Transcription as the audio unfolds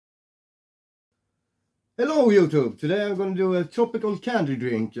Hello YouTube! Today I'm going to do a tropical candy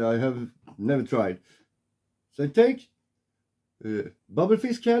drink I have never tried. So I take bubble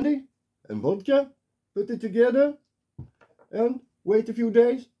fizz candy and vodka, put it together and wait a few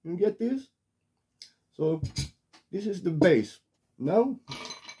days and get this. So this is the base. Now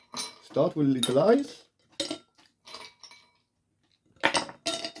start with a little ice.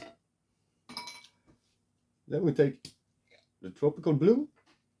 Then we take the tropical blue.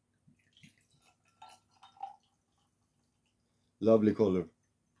 Lovely color.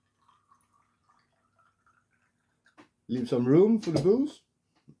 Leave some room for the booze,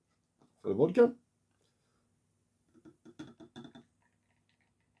 for the vodka.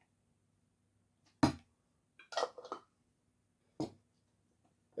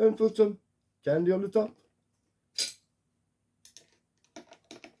 And put some candy on the top.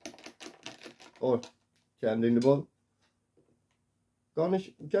 Or candy in the bowl.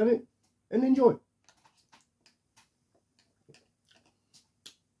 Garnish candy and enjoy.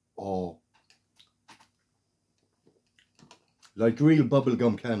 Oh, like real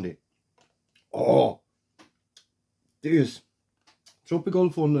bubblegum candy. Oh, this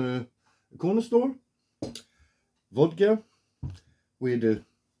tropical from the corner store. Vodka with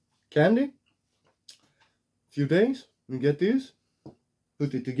candy. Few days, you get this.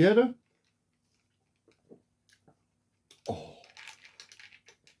 Put it together. Oh,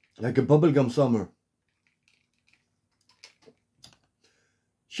 like a bubblegum summer.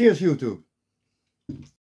 Cheers, YouTube.